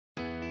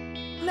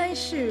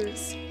Nice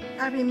shoes.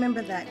 I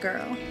remember that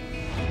girl.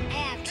 I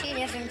have 2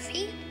 different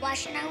feet. Why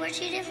should I wear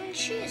 2 different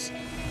shoes?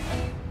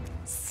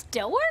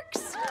 Still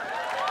works.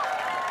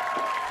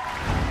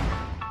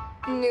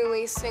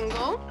 Newly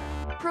single.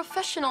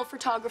 Professional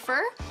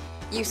photographer.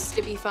 Used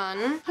to be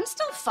fun. I'm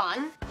still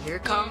fun. Here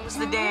comes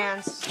the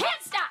dance.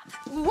 Can't stop.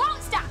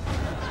 Won't stop.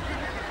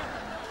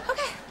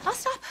 Okay, I'll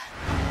stop.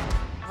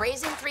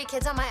 Raising 3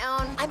 kids on my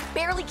own, I'm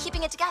barely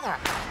keeping it together.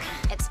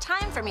 It's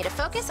time for me to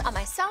focus on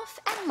myself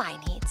and my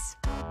needs.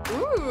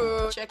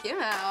 Ooh, check him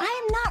out. I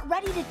am not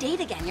ready to date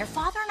again. Your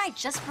father and I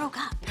just broke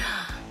up.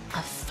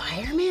 A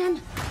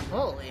fireman?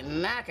 Holy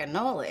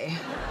macanoli.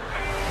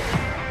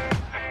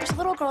 There's a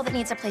little girl that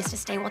needs a place to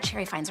stay while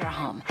Cherry finds her a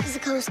home. Is the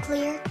coast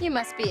clear? You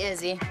must be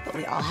Izzy, but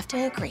we all have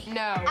to agree.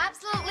 No.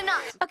 Absolutely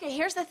not. Okay,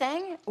 here's the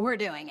thing. We're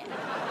doing it.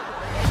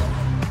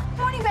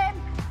 Morning, babe.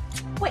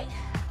 Wait,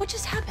 what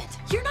just happened?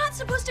 You're not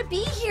supposed to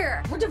be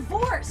here. We're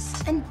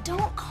divorced. And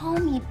don't call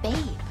me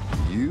babe.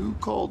 You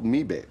called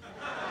me babe.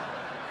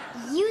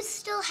 You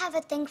still have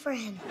a thing for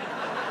him.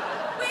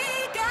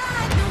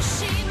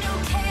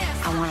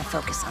 I want to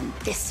focus on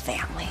this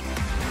family.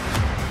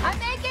 I'm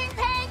making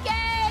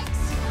pancakes!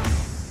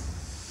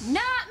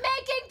 Not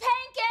making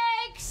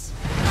pancakes!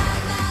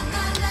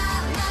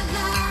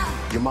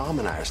 Your mom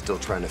and I are still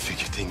trying to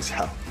figure things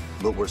out,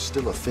 but we're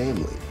still a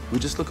family. We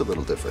just look a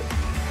little different.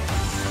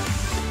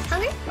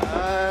 Hungry?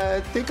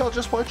 I think I'll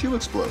just watch you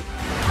explode.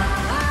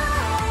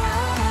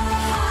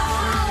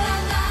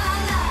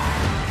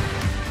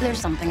 There's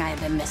something I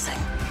have been missing.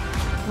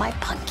 My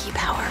punky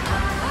power.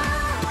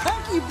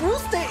 Punky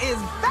Brewster is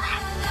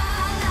back!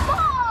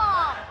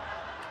 Mom!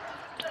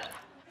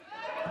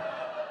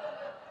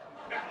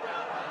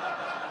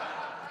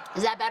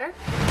 Is that better?